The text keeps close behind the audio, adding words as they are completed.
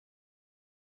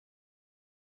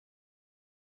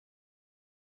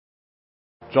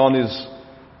John is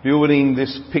building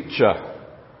this picture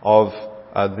of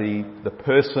the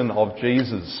person of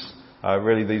Jesus.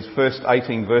 Really, these first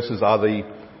 18 verses are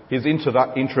his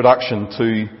introduction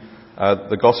to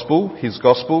the gospel, his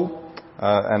gospel,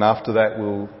 and after that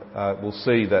we'll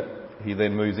see that he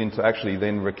then moves into actually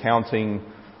then recounting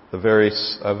the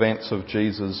various events of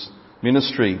Jesus'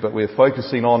 ministry. But we're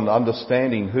focusing on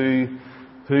understanding who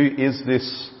is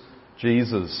this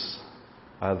Jesus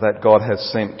that God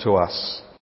has sent to us.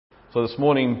 So this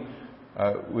morning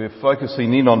we're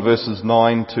focusing in on verses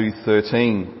 9 to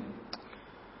 13.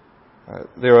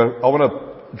 I want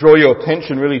to draw your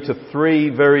attention really to three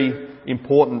very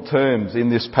important terms in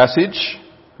this passage,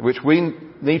 which we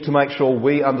need to make sure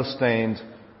we understand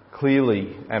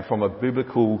clearly and from a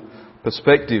biblical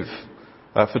perspective,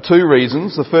 for two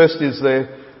reasons. The first is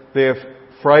they're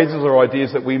phrases or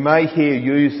ideas that we may hear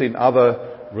used in other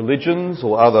religions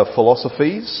or other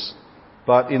philosophies,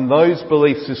 but in those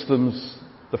belief systems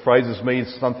the phrases mean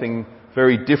something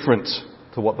very different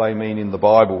to what they mean in the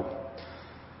Bible.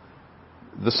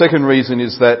 The second reason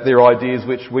is that they're ideas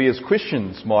which we as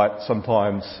Christians might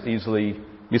sometimes easily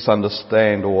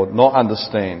misunderstand or not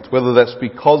understand, whether that's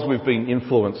because we've been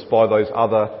influenced by those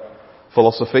other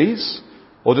philosophies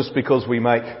or just because we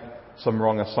make some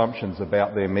wrong assumptions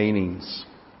about their meanings.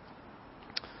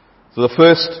 So the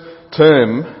first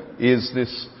term is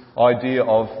this idea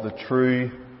of the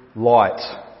true light,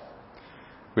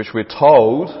 which we're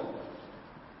told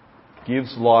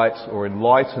gives light or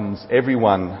enlightens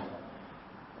everyone.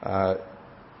 Now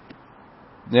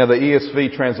the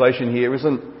ESV translation here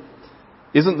isn't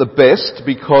the best,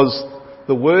 because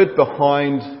the word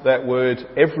behind that word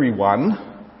everyone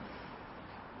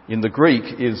in the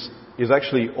Greek is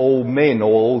actually all men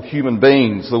or all human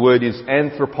beings. The word is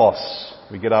anthropos.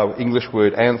 We get our English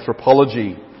word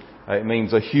anthropology. It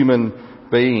means a human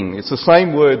being. It's the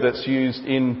same word that's used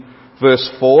in verse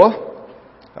 4,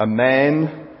 the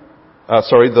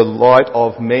light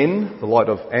of men, the light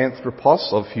of anthropos,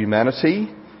 of humanity.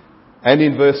 And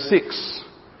in verse 6,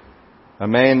 a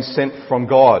man sent from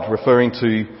God, referring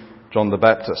to John the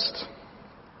Baptist.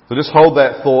 So just hold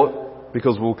that thought,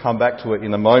 because we'll come back to it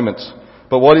in a moment.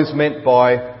 But what is meant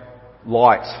by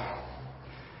light?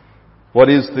 What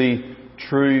is the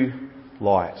true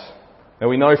light? Now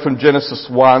we know from Genesis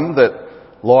 1 that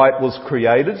light was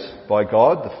created by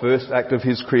God, the first act of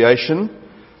His creation.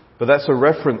 But that's a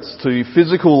reference to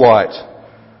physical light.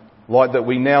 Light that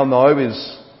we now know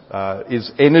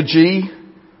is energy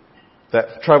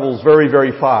that travels very,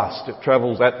 very fast. It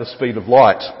travels at the speed of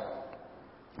light.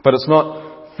 But it's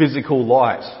not physical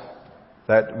light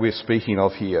that we're speaking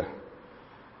of here.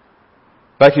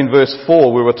 Back in verse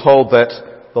 4, we were told that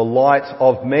the light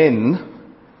of men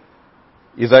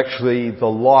is actually the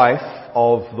life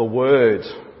of the Word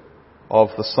of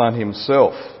the Son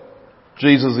Himself.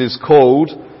 Jesus is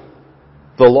called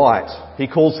the light. He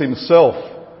calls Himself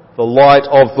the light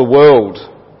of the world,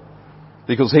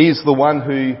 because He's the one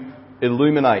who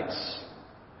illuminates.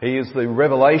 He is the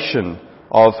revelation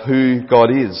of who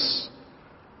God is.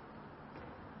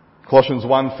 Colossians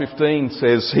 1:15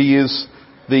 says He is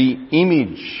the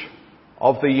image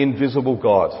of the invisible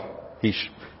God.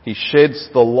 He sheds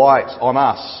the light on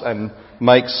us and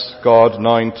makes God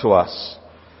known to us.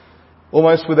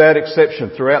 Almost without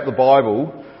exception throughout the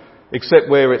Bible, except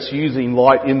where it's using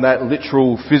light in that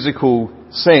literal physical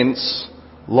sense,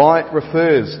 light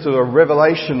refers to a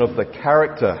revelation of the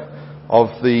character,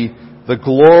 of the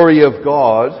glory of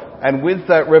God, and with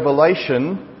that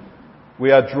revelation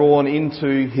we are drawn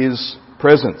into His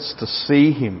presence to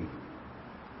see Him.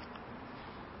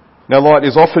 Now light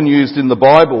is often used in the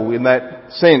Bible in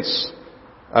that sense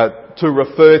to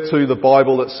refer to the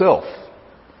Bible itself.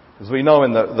 As we know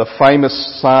in the famous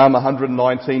Psalm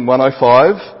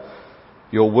 119:105,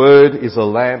 Your word is a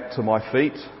lamp to my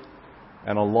feet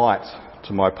and a light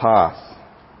to my path.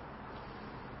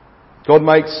 God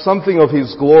makes something of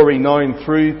His glory known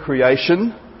through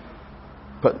creation,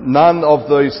 but none of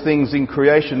those things in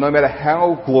creation, no matter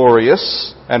how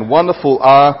glorious and wonderful,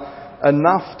 are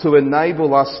enough to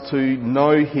enable us to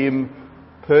know Him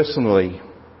personally.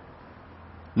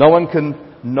 No one can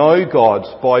know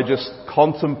God by just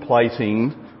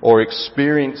contemplating or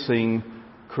experiencing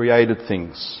created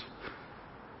things.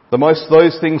 The most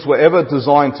those things were ever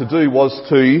designed to do was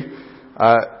to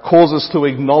cause us to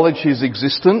acknowledge His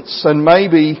existence and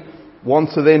maybe want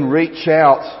to then reach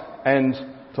out and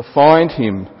to find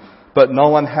Him. But no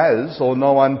one has, or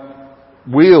no one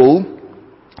will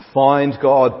find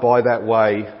God by that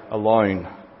way alone.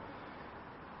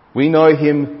 We know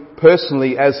Him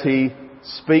personally as He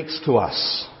speaks to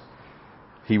us.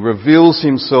 He reveals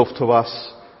Himself to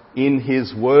us in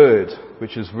His Word,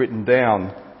 which is written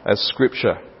down as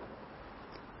Scripture.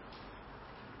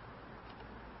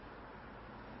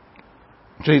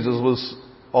 Jesus was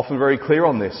often very clear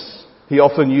on this. He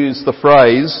often used the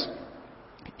phrase,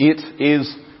 "It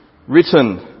is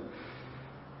written."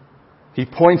 He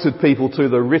pointed people to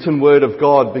the written Word of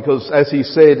God because, as He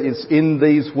said, it's in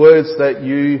these words that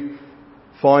you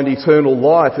find eternal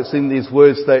life. It's in these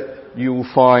words that you will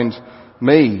find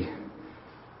me.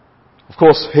 Of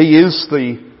course, He is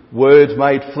the Word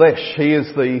made flesh. He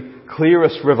is the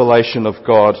clearest revelation of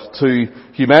God to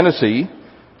humanity.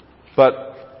 But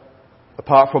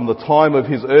apart from the time of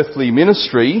His earthly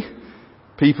ministry,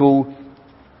 people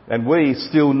and we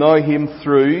still know Him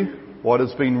through what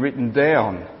has been written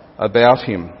down about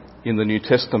Him in the New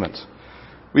Testament.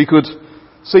 We could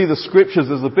see the Scriptures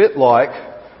as a bit like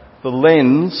the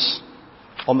lens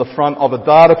on the front of a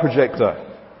data projector.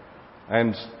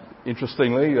 And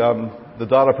interestingly, the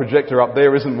data projector up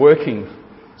there isn't working,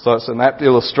 so it's an apt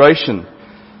illustration.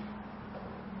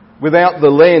 Without the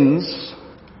lens,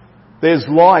 there's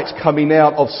light coming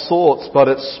out of sorts, but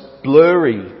it's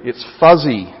blurry, it's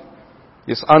fuzzy,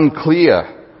 it's unclear.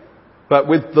 But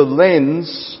with the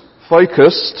lens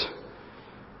focused,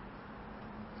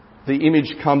 the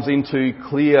image comes into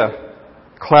clear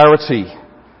clarity,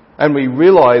 and we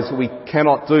realise that we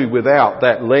cannot do without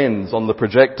that lens on the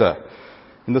projector.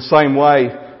 In the same way,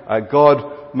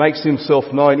 God makes Himself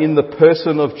known in the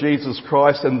person of Jesus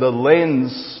Christ, and the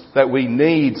lens that we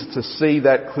need to see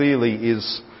that clearly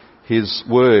is His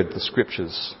Word, the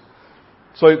Scriptures.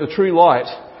 So the true light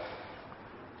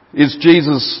is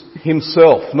Jesus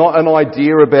Himself, not an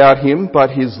idea about Him, but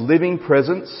His living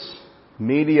presence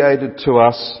mediated to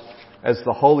us as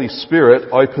the Holy Spirit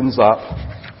opens up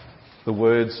the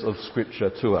words of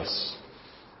Scripture to us.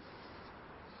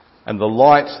 And the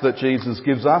light that Jesus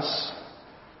gives us,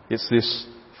 it's this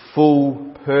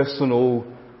full, personal,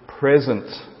 present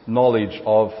knowledge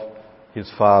of His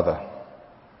Father.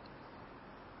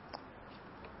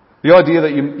 The idea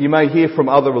that you may hear from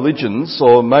other religions,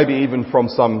 or maybe even from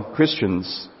some Christians,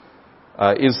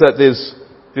 is that there's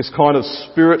this kind of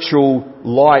spiritual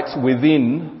light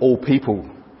within all people.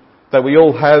 That we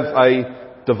all have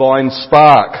a divine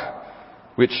spark,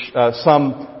 which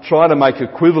some try to make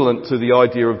equivalent to the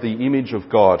idea of the image of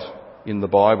God in the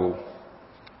Bible.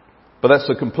 But that's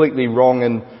a completely wrong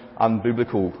and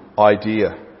unbiblical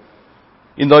idea.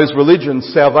 In those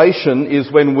religions, salvation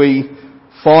is when we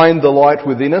find the light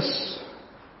within us,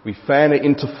 we fan it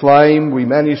into flame, we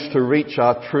manage to reach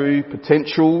our true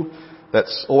potential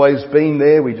that's always been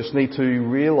there, we just need to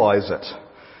realise it.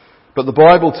 But the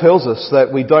Bible tells us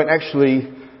that we don't actually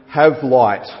have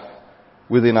light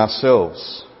within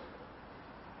ourselves.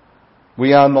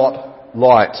 We are not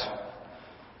light.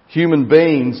 Human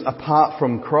beings, apart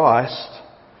from Christ,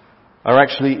 are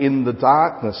actually in the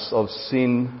darkness of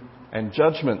sin and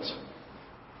judgment.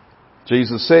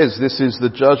 Jesus says, "This is the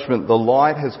judgment. The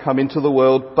light has come into the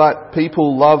world, but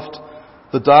people loved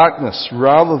the darkness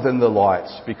rather than the light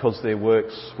because their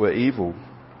works were evil."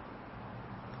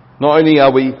 Not only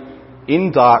are we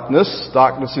in darkness,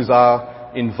 darkness is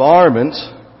our environment,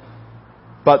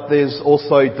 but there's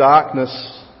also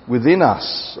darkness within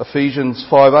us. Ephesians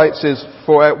 5:8 says,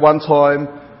 "For at one time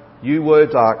you were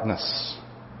darkness,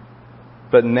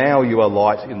 but now you are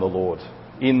light in the Lord."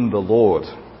 In the Lord.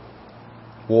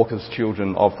 Walk as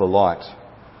children of the light.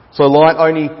 So light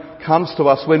only comes to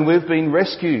us when we've been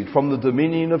rescued from the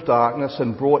dominion of darkness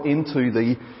and brought into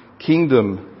the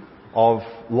kingdom of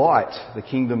light, the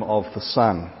kingdom of the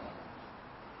Son.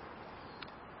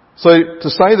 So to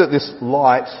say that this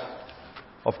light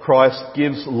of Christ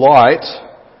gives light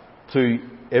to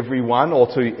everyone or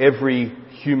to every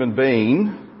human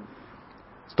being,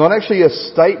 it's not actually a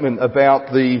statement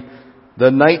about the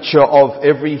nature of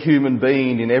every human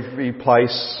being in every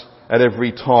place at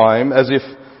every time, as if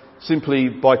simply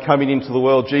by coming into the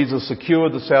world Jesus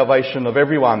secured the salvation of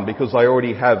everyone because they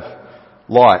already have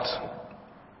light.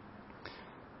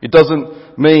 It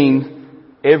doesn't mean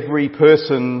every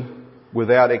person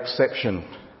without exception,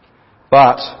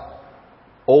 but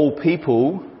all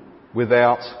people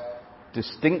without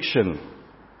distinction.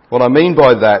 What I mean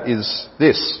by that is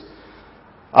this.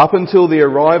 Up until the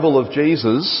arrival of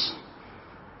Jesus,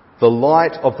 the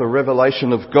light of the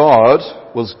revelation of God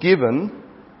was given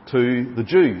to the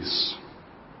Jews.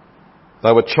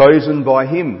 They were chosen by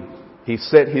Him. He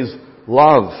set His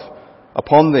love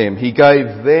upon them. He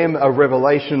gave them a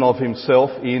revelation of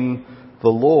Himself in the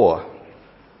law.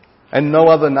 And no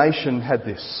other nation had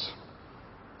this.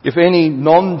 If any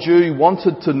non-Jew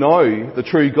wanted to know the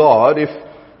true God, if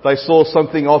they saw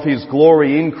something of His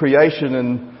glory in creation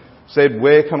and said,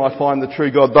 where can I find the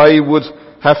true God? They would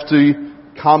have to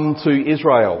come to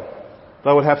Israel.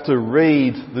 They would have to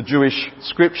read the Jewish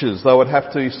scriptures. They would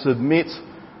have to submit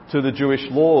to the Jewish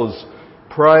laws,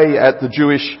 pray at the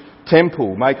Jewish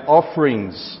temple, make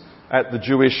offerings at the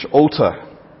Jewish altar.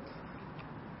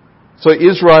 So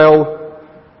Israel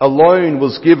alone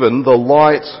was given the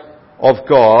light of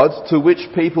God to which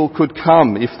people could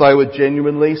come if they were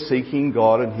genuinely seeking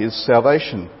God and His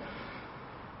salvation.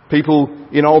 People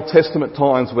in Old Testament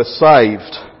times were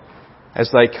saved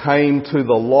as they came to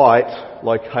the light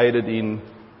located in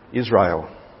Israel.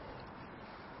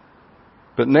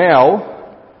 But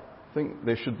now, I think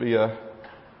there should be I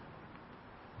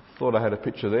thought I had a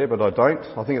picture there, but I don't.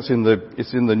 I think it's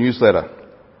in the newsletter.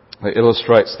 It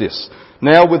illustrates this.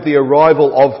 Now with the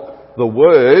arrival of the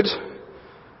Word,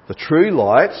 the true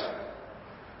light,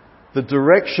 the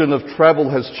direction of travel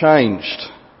has changed.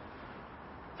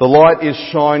 The light is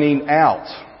shining out,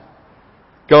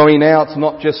 going out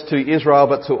not just to Israel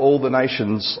but to all the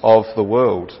nations of the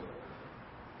world.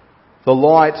 The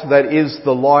light that is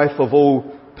the life of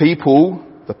all people,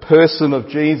 the person of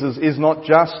Jesus, is not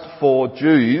just for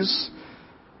Jews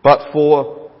but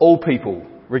for all people,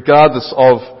 regardless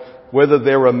of whether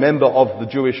they're a member of the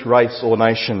Jewish race or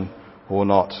nation or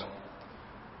not.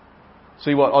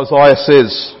 See what Isaiah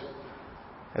says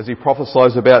as he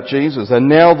prophesies about Jesus. And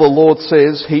now the Lord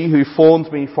says, He who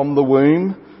formed me from the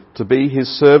womb to be His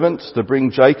servant, to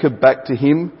bring Jacob back to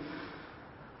Him,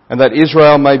 and that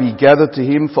Israel may be gathered to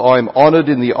Him, for I am honoured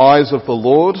in the eyes of the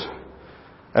Lord,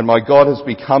 and my God has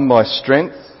become my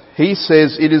strength. He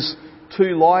says, it is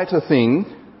too light a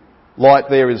thing, light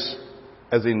there is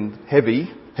as in heavy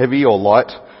or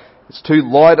light, it's too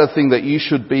light a thing that you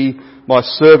should be my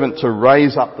servant to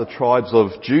raise up the tribes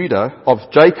of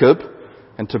Jacob,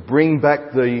 and to bring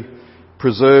back the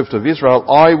preserved of Israel.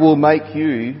 I will make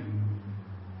you,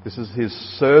 this is His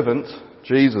servant,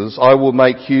 Jesus, I will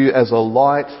make you as a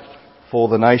light for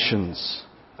the nations,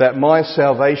 that my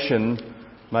salvation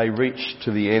may reach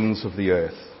to the ends of the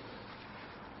earth.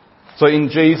 So in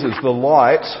Jesus, the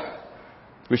light,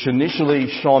 which initially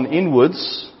shone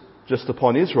inwards just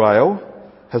upon Israel,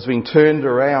 has been turned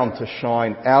around to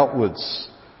shine outwards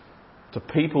to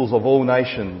peoples of all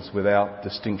nations without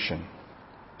distinction.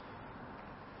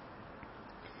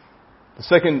 The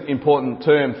second important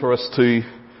term for us to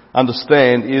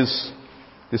understand is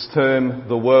this term,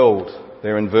 the world,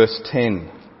 there in verse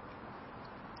 10.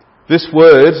 This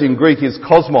word in Greek is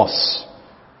cosmos.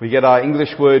 We get our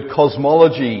English word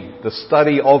cosmology, the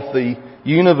study of the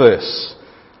universe.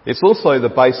 It's also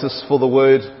the basis for the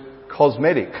word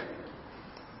cosmetic,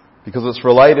 because it's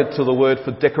related to the word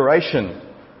for decoration.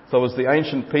 So as the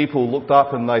ancient people looked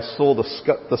up and they saw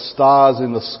the stars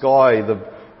in the sky,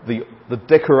 the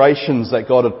decorations that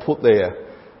God had put there,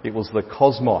 it was the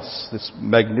cosmos, this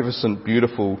magnificent,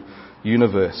 beautiful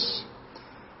universe.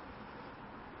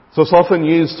 So it's often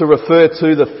used to refer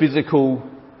to the physical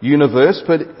universe,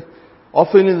 but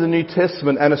often in the New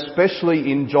Testament, and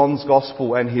especially in John's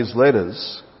Gospel and his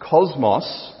letters,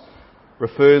 cosmos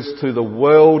refers to the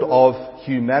world of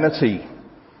humanity,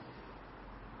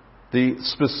 the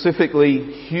specifically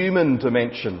human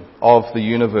dimension of the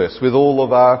universe, with all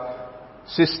of our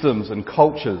systems and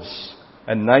cultures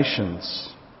and nations.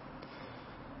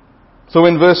 So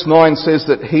when verse 9 says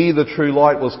that He, the true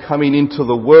light, was coming into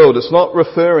the world, it's not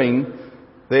referring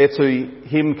there to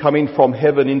Him coming from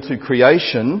heaven into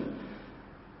creation.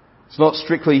 It's not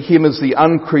strictly Him as the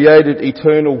uncreated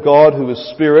eternal God who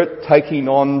is spirit, taking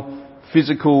on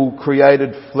physical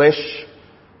created flesh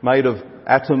made of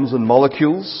atoms and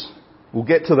molecules. We'll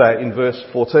get to that in verse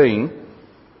 14.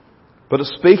 But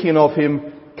it's speaking of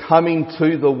Him coming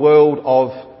to the world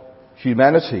of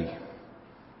humanity,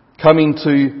 coming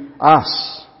to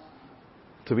us,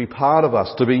 to be part of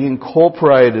us, to be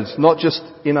incorporated, not just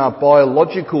in our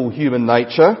biological human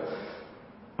nature,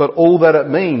 but all that it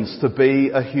means to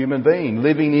be a human being,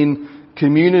 living in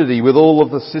community with all of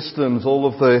the systems, all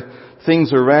of the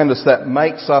things around us that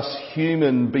makes us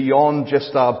human beyond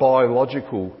just our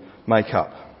biological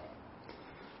makeup.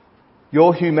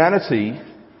 Your humanity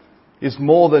is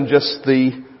more than just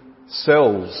the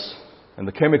cells and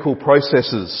the chemical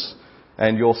processes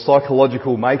and your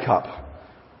psychological makeup.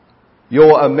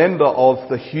 You're a member of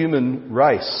the human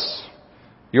race.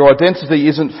 Your identity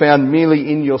isn't found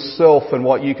merely in yourself and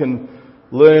what you can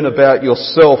learn about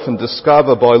yourself and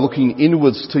discover by looking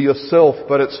inwards to yourself,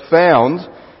 but it's found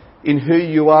in who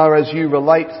you are as you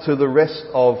relate to the rest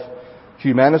of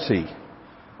humanity.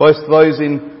 Both those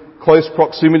in close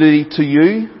proximity to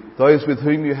you, those with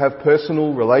whom you have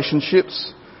personal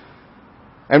relationships,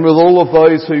 and with all of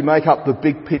those who make up the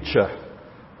big picture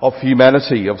of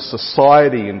humanity, of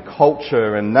society and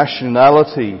culture and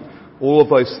nationality, all of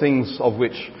those things of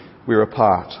which we're a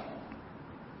part.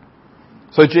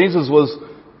 So Jesus was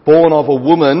born of a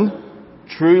woman,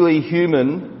 truly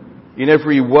human in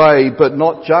every way, but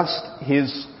not just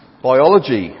his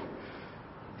biology.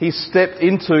 He stepped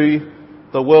into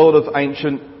the world of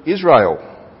ancient Israel.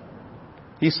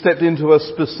 He stepped into a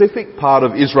specific part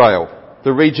of Israel,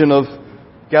 the region of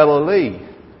Galilee.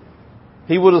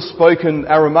 He would have spoken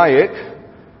Aramaic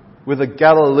with a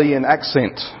Galilean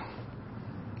accent.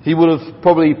 He would have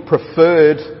probably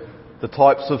preferred the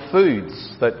types of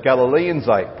foods that Galileans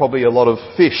ate, probably a lot of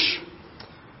fish.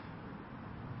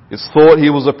 It's thought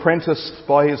he was apprenticed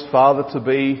by his father to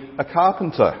be a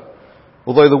carpenter,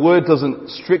 although the word doesn't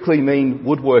strictly mean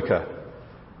woodworker.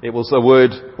 It was a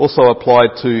word also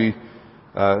applied to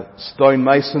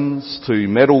stonemasons, to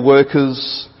metal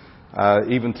workers,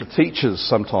 even to teachers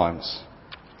sometimes.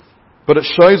 But it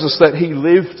shows us that he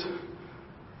lived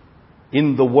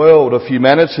in the world of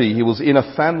humanity. He was in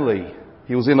a family.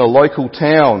 He was in a local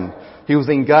town. He was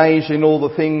engaged in all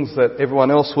the things that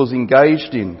everyone else was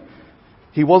engaged in.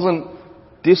 He wasn't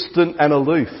distant and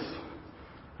aloof.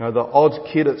 You know, the odd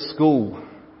kid at school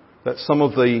that some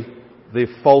of the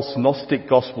false Gnostic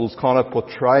Gospels kind of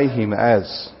portray him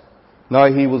as.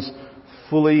 No, he was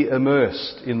fully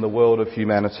immersed in the world of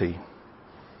humanity.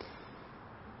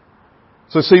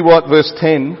 So see what verse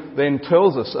 10 then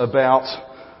tells us about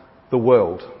the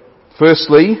world.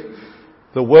 Firstly,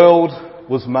 the world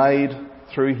was made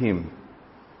through him.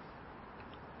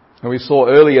 And we saw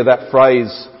earlier that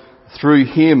phrase, through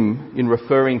him, in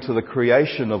referring to the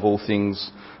creation of all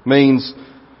things, means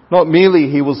not merely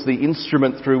he was the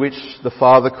instrument through which the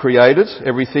Father created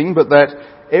everything, but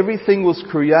that everything was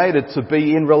created to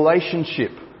be in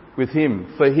relationship with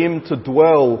him, for him to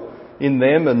dwell in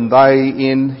them and they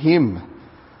in him.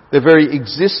 Their very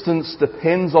existence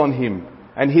depends on him,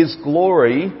 and his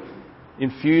glory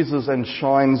infuses and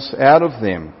shines out of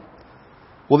them.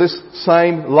 Well, this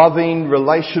same loving,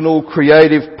 relational,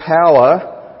 creative power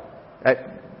at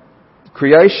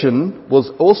creation was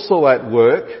also at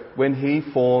work when he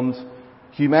formed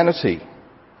humanity.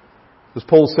 As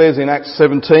Paul says in Acts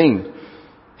 17,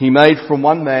 he made from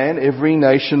one man every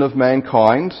nation of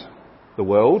mankind, the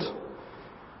world,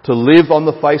 to live on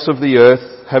the face of the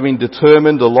earth, having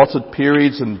determined allotted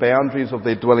periods and boundaries of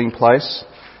their dwelling place,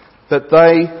 that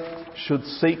they should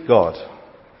seek God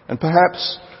and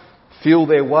perhaps feel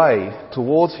their way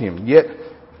towards him. Yet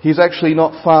he's actually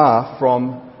not far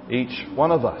from each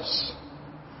one of us.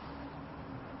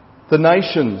 The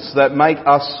nations that make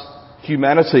us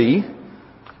humanity,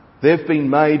 they've been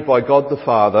made by God the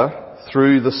Father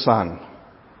through the Son.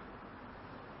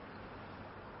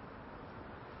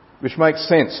 Which makes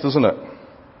sense, doesn't it?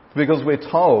 Because we're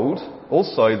told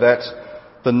also that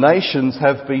the nations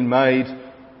have been made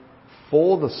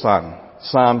for the Son.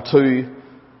 Psalm 2,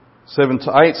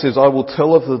 7-8 says, I will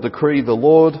tell of the decree. The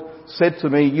Lord said to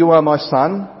me, you are my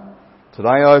Son. Today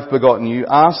I have begotten you.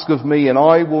 Ask of me and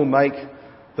I will make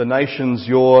the nations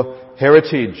your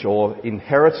heritage or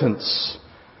inheritance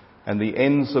and the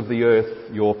ends of the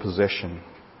earth your possession.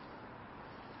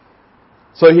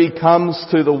 So he comes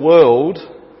to the world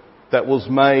that was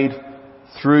made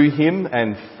through him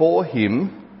and for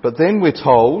him, but then we're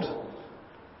told,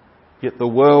 yet the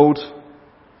world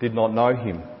did not know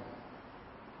him.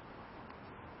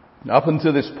 Up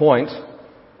until this point,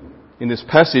 in this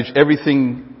passage,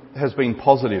 everything has been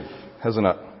positive, hasn't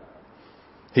it?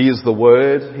 He is the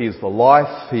Word, He is the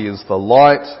life, He is the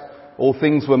light. All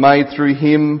things were made through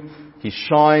Him. He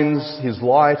shines His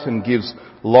light and gives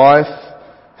life,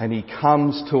 and He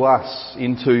comes to us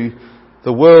into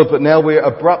the world. But now we're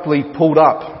abruptly pulled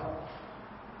up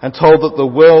and told that the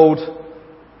world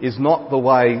is not the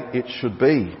way it should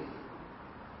be.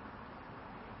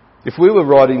 If we were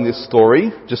writing this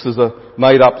story, just as a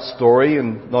made-up story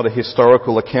and not a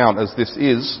historical account as this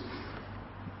is,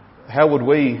 how would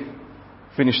we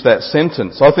finish that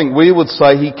sentence? I think we would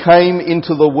say He came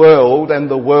into the world and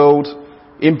the world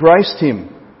embraced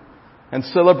Him and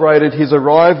celebrated His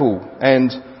arrival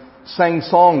and sang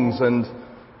songs and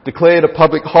declared a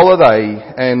public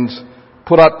holiday and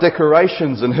put up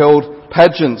decorations and held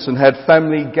pageants and had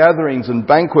family gatherings and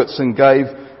banquets and gave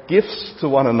gifts to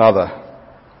one another.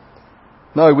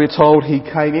 No, we're told He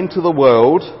came into the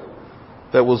world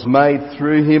that was made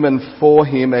through Him and for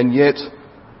Him, and yet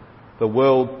the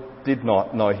world did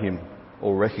not know Him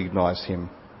or recognise Him.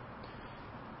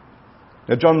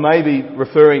 Now, John may be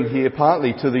referring here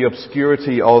partly to the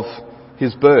obscurity of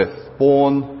His birth,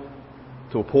 born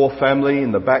to a poor family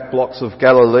in the back blocks of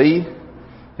Galilee,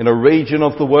 in a region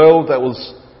of the world that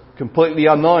was completely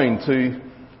unknown to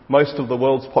most of the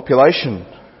world's population.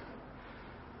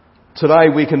 Today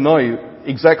we can know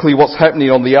exactly what's happening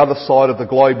on the other side of the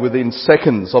globe within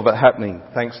seconds of it happening,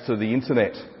 thanks to the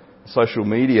internet, social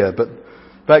media. But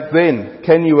back then,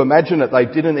 can you imagine it? They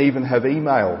didn't even have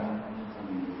email.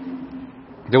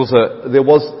 There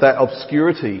was that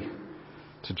obscurity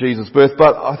to Jesus' birth,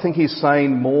 but I think he's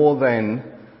saying more than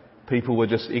people were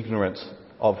just ignorant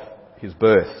of his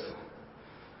birth.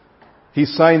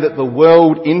 He's saying that the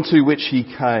world into which he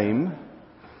came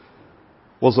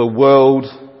was a world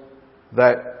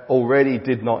that already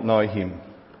did not know him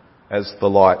as the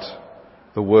light,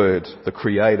 the Word, the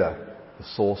Creator, the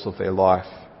source of their life.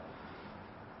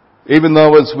 Even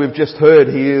though, as we've just heard,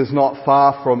 he is not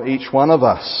far from each one of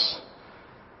us,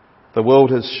 the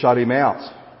world has shut him out,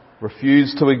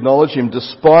 refused to acknowledge him,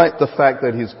 despite the fact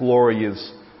that his glory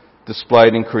is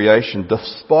displayed in creation,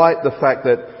 despite the fact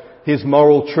that his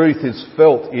moral truth is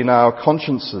felt in our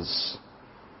consciences.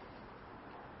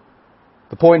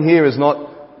 The point here is not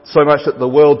so much that the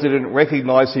world didn't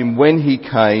recognise him when he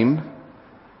came,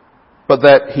 but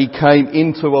that he came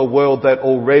into a world that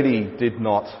already did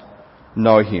not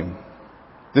know him.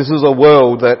 This is a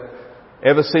world that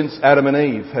ever since Adam and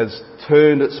Eve has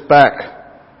turned its back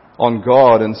on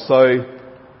God, and so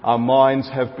our minds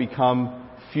have become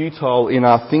futile in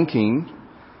our thinking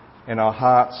and our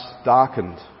hearts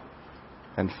darkened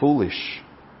and foolish.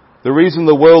 The reason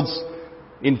the world's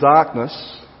in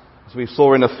darkness, as we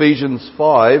saw in Ephesians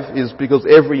 5, is because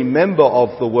every member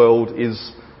of the world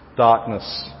is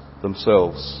darkness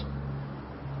themselves.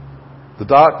 The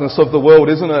darkness of the world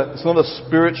it's not a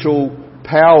spiritual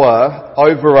power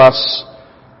over us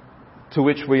to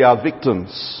which we are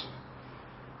victims.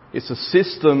 It's a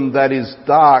system that is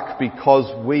dark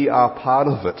because we are part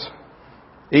of it.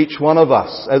 Each one of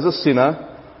us, as a sinner,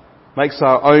 makes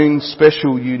our own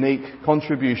special, unique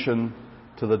contribution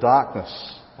to the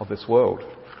darkness of this world.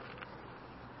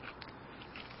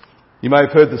 You may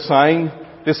have heard the saying,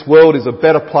 this world is a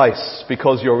better place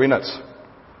because you're in it.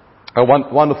 A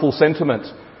wonderful sentiment,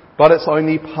 but it's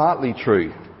only partly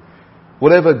true.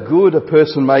 Whatever good a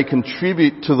person may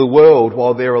contribute to the world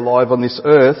while they're alive on this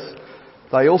earth,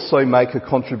 they also make a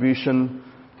contribution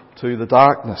to the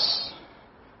darkness.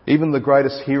 Even the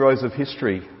greatest heroes of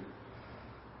history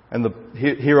and the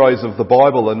heroes of the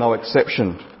Bible are no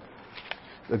exception.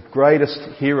 The greatest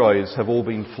heroes have all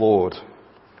been flawed.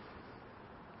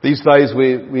 These days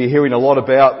we're hearing a lot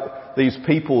about these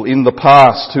people in the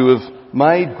past who have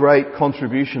made great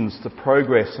contributions to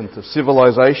progress and to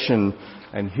civilization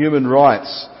and human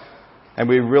rights, and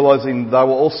we're realising they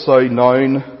were also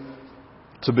known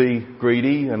to be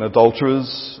greedy and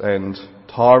adulterers and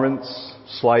tyrants,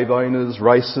 slave owners,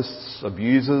 racists,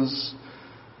 abusers.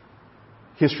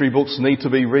 History books need to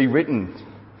be rewritten.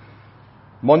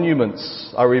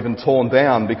 Monuments are even torn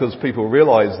down because people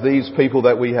realise these people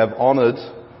that we have honoured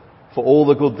for all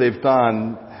the good they've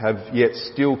done have yet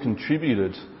still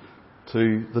contributed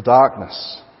to the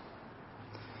darkness.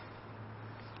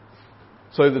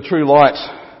 So the true light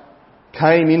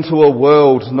came into a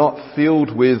world not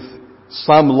filled with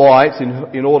some light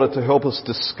in order to help us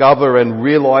discover and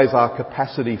realise our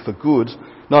capacity for good.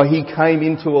 No, he came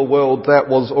into a world that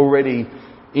was already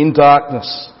in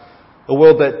darkness, a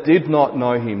world that did not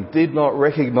know him, did not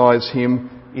recognise him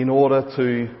in order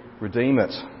to redeem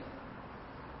it.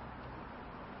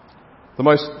 The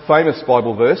most famous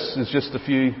Bible verse is just a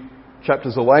few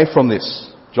chapters away from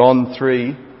this, John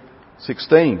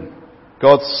 3:16.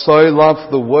 God so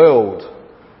loved the world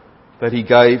that he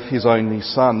gave his only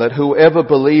Son, that whoever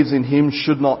believes in him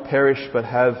should not perish but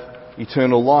have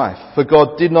eternal life. For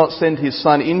God did not send his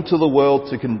Son into the world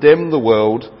to condemn the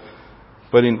world,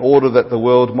 but in order that the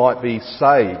world might be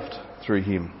saved through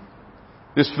him.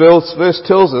 This verse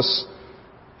tells us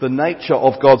the nature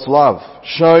of God's love,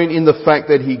 shown in the fact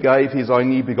that he gave his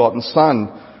only begotten Son.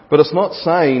 But it's not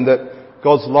saying that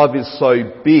God's love is so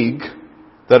big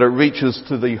that it reaches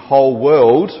to the whole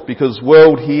world, because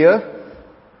world here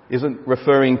isn't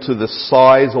referring to the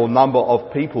size or number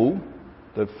of people,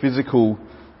 the physical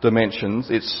dimensions.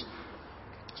 It's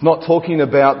not talking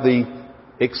about the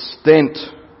extent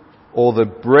or the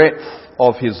breadth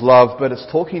of his love, but it's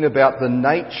talking about the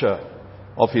nature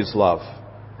of his love.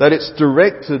 That it's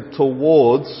directed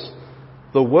towards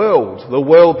the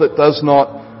world that does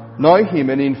not know him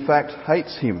and in fact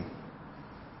hates him.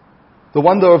 The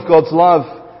wonder of God's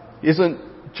love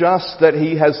isn't just that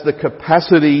he has the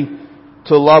capacity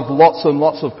to love lots and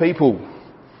lots of people,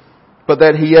 but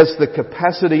that he has the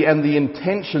capacity and the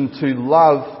intention to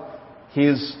love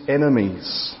his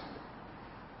enemies.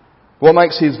 What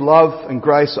makes his love and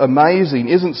grace amazing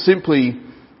isn't simply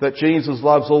that Jesus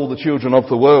loves all the children of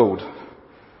the world,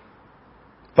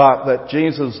 but that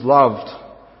Jesus loved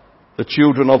the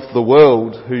children of the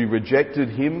world who rejected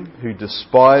him, who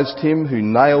despised him, who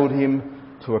nailed him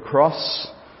to a cross,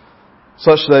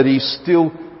 such that he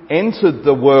still entered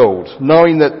the world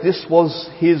knowing that this was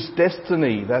his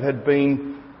destiny that had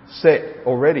been set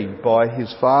already by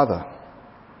his Father.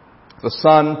 The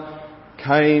Son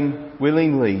came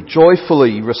willingly,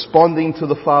 joyfully, responding to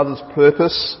the Father's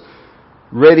purpose,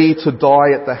 ready to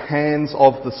die at the hands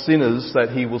of the sinners that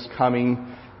he was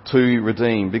coming to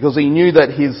redeem, because he knew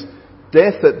that his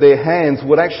death at their hands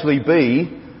would actually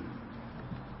be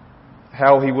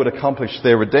how he would accomplish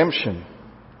their redemption.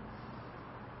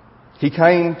 He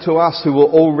came to us who were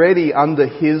already under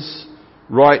his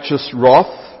righteous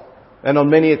wrath, and on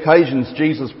many occasions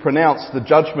Jesus pronounced the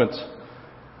judgment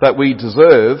that we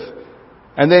deserve,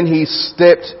 and then he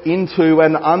stepped into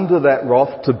and under that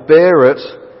wrath to bear it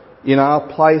in our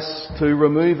place, to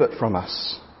remove it from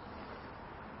us.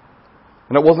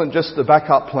 And it wasn't just a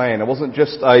backup plan, it wasn't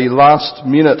just a last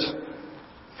minute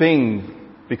thing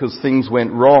because things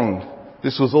went wrong.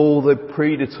 This was all the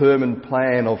predetermined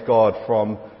plan of God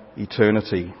from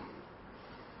eternity.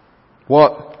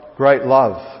 What great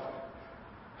love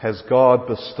has God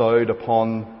bestowed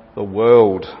upon the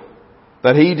world,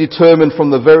 that he determined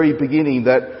from the very beginning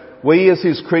that we as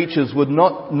his creatures would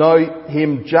not know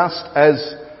him just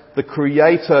as the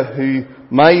Creator who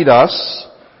made us,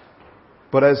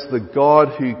 but as the God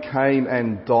who came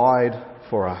and died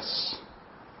for us.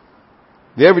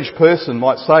 The average person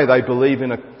might say they believe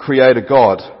in a Creator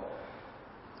God,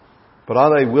 but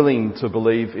are they willing to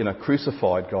believe in a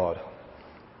crucified God?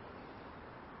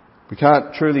 We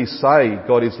can't truly say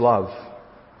God is love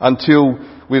until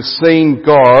we've seen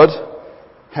God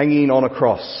hanging on a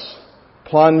cross,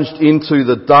 plunged into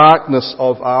the darkness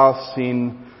of our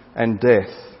sin and death.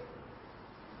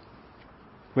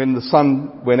 When the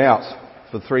sun went out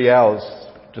for 3 hours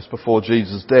just before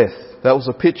Jesus' death, that was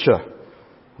a picture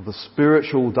of the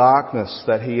spiritual darkness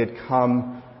that he had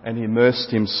come and immersed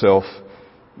himself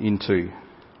into.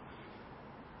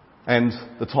 And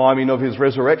the timing of his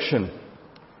resurrection,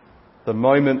 the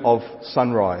moment of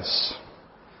sunrise,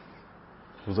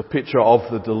 was a picture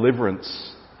of the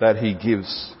deliverance that he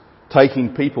gives,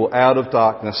 taking people out of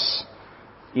darkness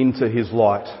into his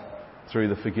light through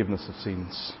the forgiveness of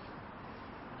sins.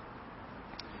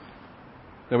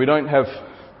 Now, we don't have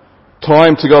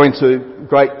time to go into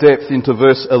great depth into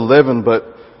verse 11, but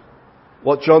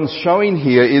what John's showing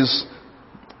here is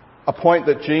a point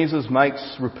that Jesus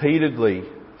makes repeatedly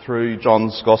through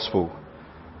John's Gospel.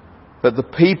 That the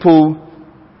people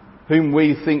whom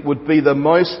we think would be the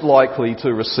most likely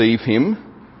to receive him,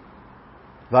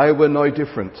 they were no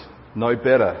different, no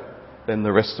better than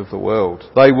the rest of the world.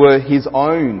 They were his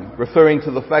own, referring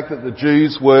to the fact that the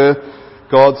Jews were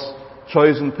God's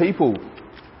chosen people.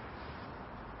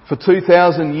 For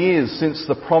 2,000 years since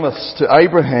the promise to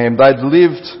Abraham, they'd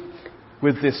lived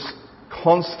with this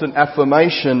constant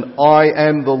affirmation, I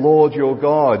am the Lord your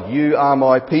God, you are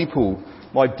my people,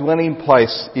 my dwelling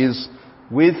place is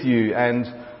with you and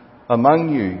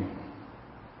among you.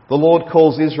 The Lord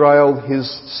calls Israel his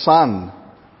son,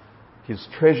 his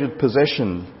treasured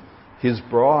possession, his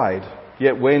bride.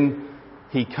 Yet when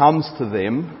he comes to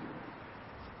them,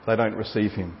 they don't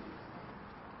receive him.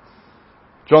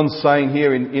 John's saying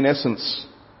here in essence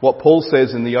what Paul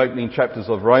says in the opening chapters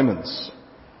of Romans.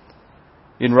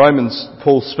 In Romans,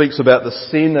 Paul speaks about the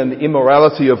sin and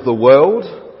immorality of the world,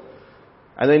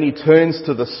 and then he turns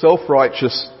to the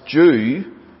self-righteous Jew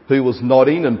who was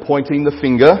nodding and pointing the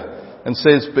finger and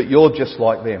says, but you're just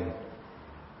like them.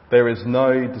 There is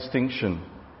no distinction.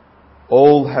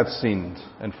 All have sinned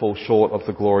and fall short of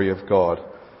the glory of God.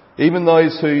 Even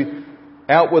those who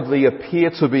outwardly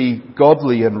appear to be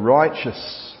godly and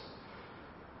righteous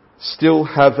still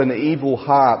have an evil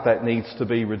heart that needs to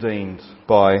be redeemed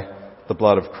by the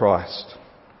blood of Christ.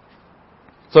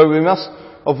 So we must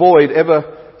avoid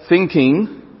ever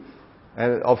thinking,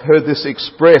 and I've heard this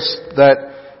expressed,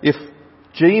 that if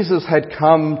Jesus had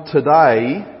come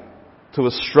today to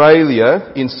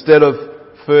Australia instead of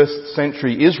first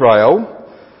century Israel,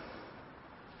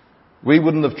 we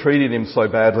wouldn't have treated him so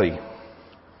badly.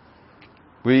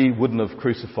 We wouldn't have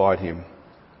crucified him.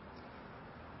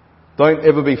 Don't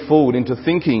ever be fooled into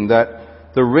thinking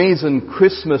that the reason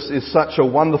Christmas is such a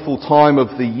wonderful time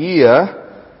of the year,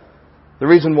 the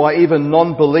reason why even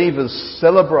non-believers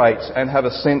celebrate and have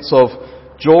a sense of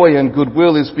joy and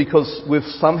goodwill, is because we've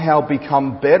somehow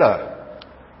become better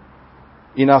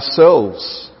in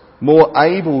ourselves, more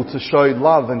able to show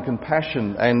love and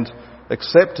compassion and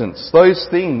acceptance. Those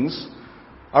things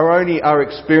are only our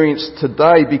experience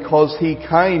today because he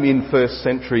came in first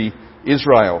century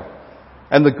Israel.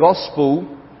 And the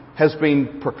gospel has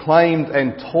been proclaimed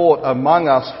and taught among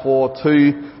us for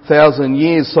 2,000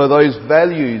 years. So those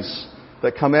values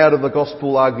that come out of the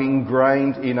gospel are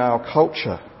ingrained in our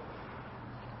culture.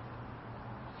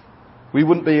 We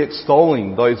wouldn't be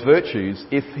extolling those virtues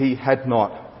if he had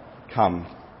not come.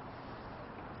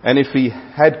 And if he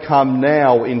had come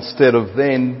now instead of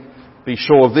then, be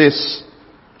sure of this,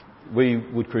 we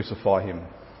would crucify him.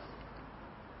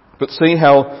 But see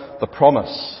how the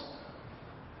promise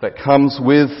that comes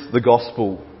with the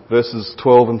gospel, verses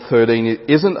 12 and 13, it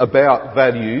isn't about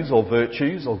values or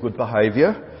virtues or good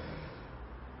behaviour.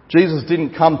 Jesus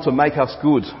didn't come to make us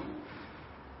good.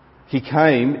 He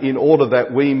came in order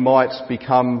that we might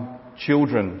become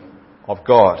children of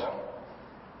God.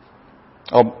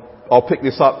 I'll pick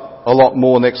this up a lot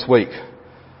more next week.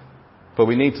 But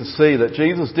we need to see that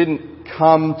Jesus didn't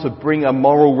come to bring a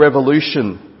moral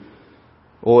revolution.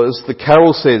 Or as the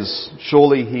carol says,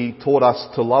 surely he taught us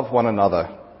to love one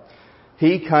another.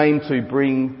 He came to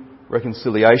bring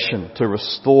reconciliation, to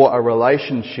restore a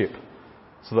relationship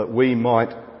so that we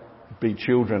might be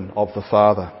children of the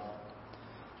Father.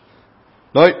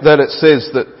 Note that it says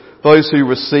that those who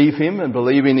receive him and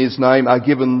believe in his name are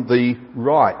given the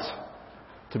right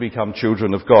to become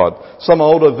children of God. Some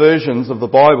older versions of the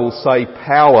Bible say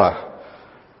power.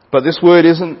 But this word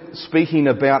isn't speaking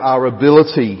about our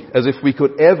ability, as if we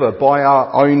could ever, by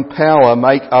our own power,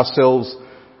 make ourselves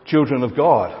children of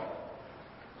God.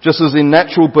 Just as in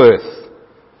natural birth,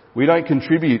 we don't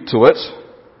contribute to it.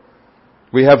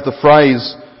 We have the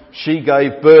phrase, she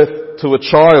gave birth to a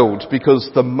child, because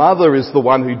the mother is the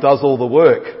one who does all the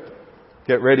work.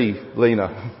 Get ready,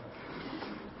 Lena.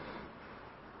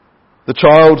 The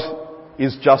child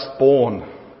is just born.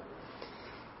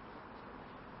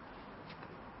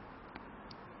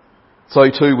 So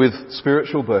too with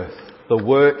spiritual birth. The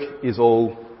work is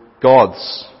all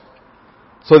God's.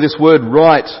 So this word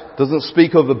right doesn't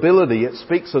speak of ability, it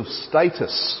speaks of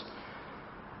status.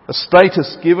 A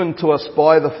status given to us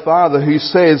by the Father who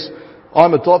says,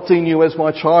 I'm adopting you as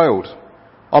my child.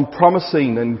 I'm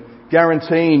promising and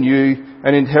guaranteeing you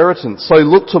an inheritance. So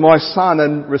look to my Son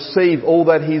and receive all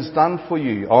that he's done for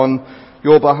you on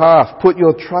your behalf. Put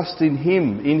your trust in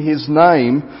him, in his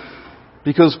name,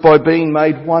 because by being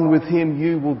made one with him,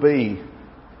 you will be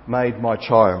made my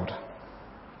child.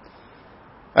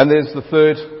 And there's the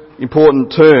third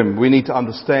important term we need to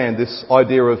understand, this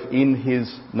idea of in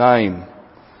his name.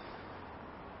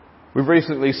 We've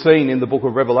recently seen in the book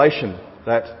of Revelation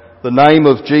that the name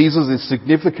of Jesus is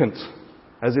significant,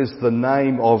 as is the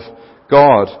name of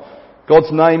God.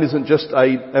 God's name isn't just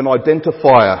an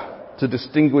identifier to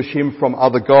distinguish him from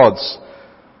other gods.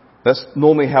 That's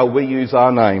normally how we use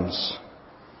our names.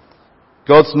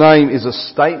 God's name is a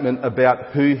statement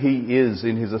about who he is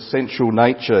in his essential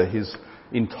nature, his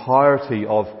entirety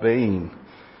of being.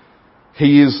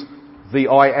 He is the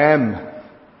I am.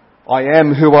 I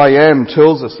am who I am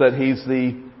tells us that he's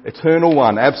the eternal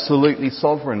one, absolutely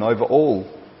sovereign over all,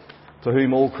 to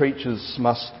whom all creatures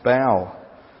must bow.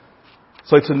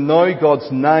 So to know God's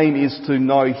name is to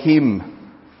know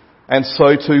him. And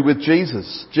so too with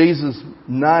Jesus. Jesus'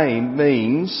 name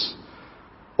means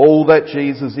all that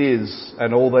Jesus is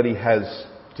and all that he has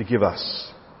to give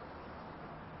us.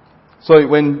 So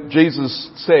when Jesus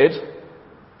said,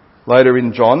 later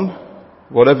in John,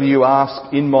 whatever you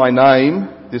ask in my name,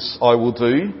 this I will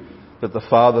do, that the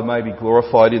Father may be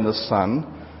glorified in the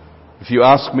Son. If you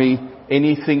ask me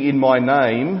anything in my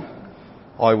name,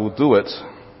 I will do it.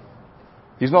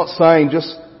 He's not saying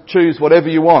just choose whatever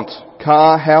you want.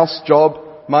 Car, house,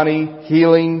 job, money,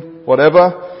 healing,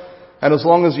 whatever. And as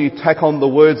long as you tack on the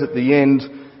words at the end,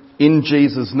 in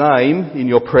Jesus' name, in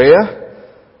your prayer,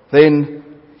 then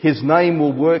his name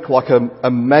will work like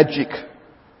a magic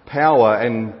power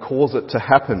and cause it to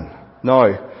happen.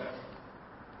 No.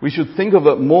 We should think of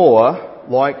it more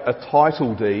like a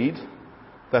title deed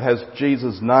that has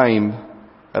Jesus' name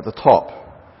at the top.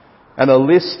 And a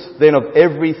list then of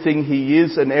everything he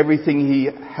is and everything he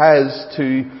has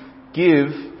to give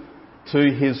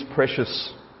to his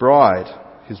precious bride,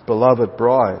 his beloved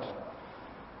bride.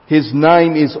 His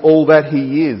name is all that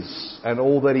he is and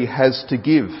all that he has to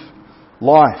give.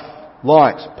 Life,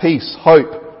 light, peace,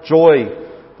 hope, joy,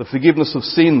 the forgiveness of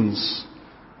sins,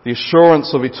 the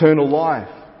assurance of eternal life,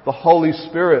 the Holy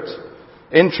Spirit,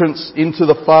 entrance into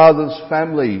the Father's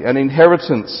family, an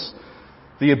inheritance,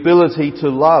 the ability to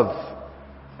love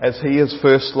as he has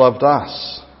first loved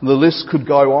us. The list could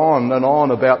go on and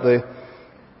on about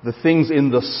the things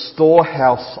in the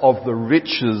storehouse of the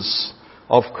riches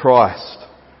of Christ.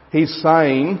 He's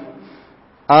saying,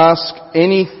 ask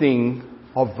anything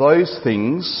of those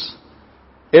things,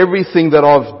 everything that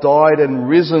I've died and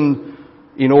risen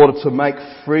in order to make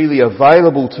freely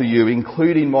available to you,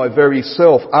 including my very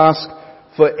self. Ask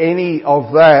for any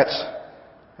of that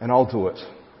and I'll do it.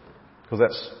 Because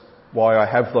that's why I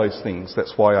have those things.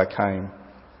 That's why I came.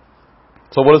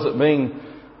 So what does it mean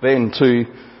then to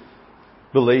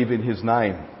believe in his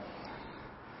name?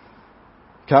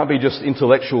 It can't be just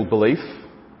intellectual belief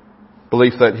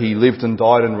that he lived and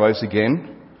died and rose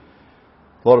again.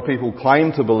 A lot of people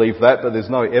claim to believe that, but there's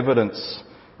no evidence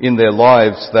in their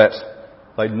lives that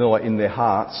they know it in their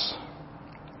hearts.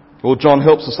 Well, John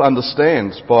helps us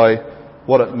understand by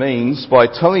what it means by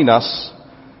telling us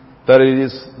that it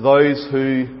is those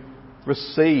who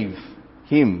receive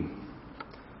him.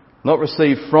 Not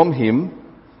receive from him,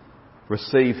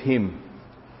 receive him.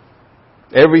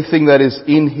 Everything that is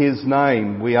in his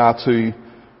name we are to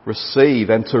receive,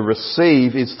 and to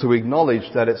receive is to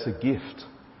acknowledge that it's a gift,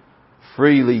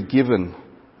 freely given,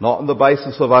 not on the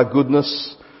basis of our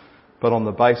goodness, but on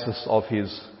the basis of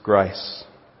his grace.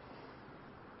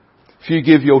 If you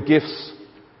give your gifts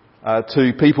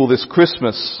to people this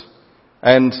Christmas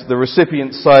and the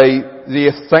recipients say,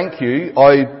 "Dear, thank you,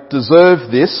 I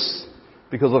deserve this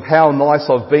because of how nice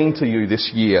I've been to you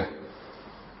this year,"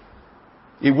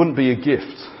 it wouldn't be a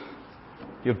gift.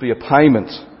 It would be a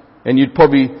payment. And you'd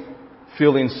probably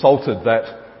feel insulted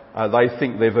that they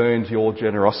think they've earned your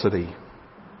generosity.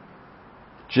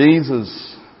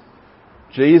 Jesus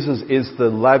is the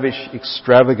lavish,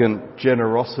 extravagant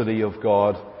generosity of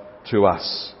God to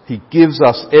us. He gives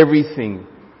us everything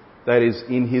that is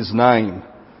in his name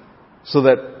so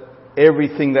that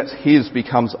everything that's his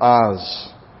becomes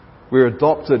ours. We're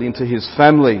adopted into his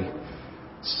family,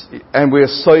 and we're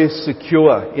so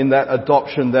secure in that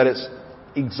adoption that it's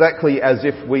exactly as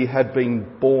if we had been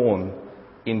born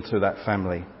into that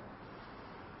family.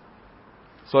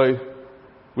 So,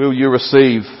 will you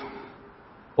receive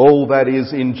all that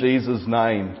is in Jesus'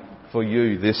 name for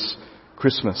you this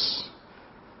Christmas?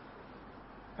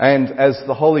 And as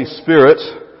the Holy Spirit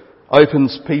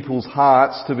opens people's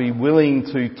hearts to be willing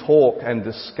to talk and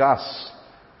discuss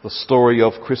the story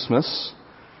of Christmas,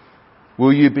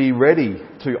 will you be ready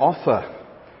to offer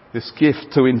this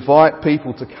gift, to invite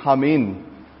people to come in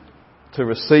to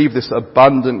receive this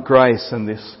abundant grace and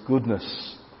this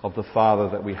goodness of the Father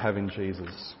that we have in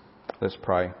Jesus? Let's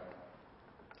pray.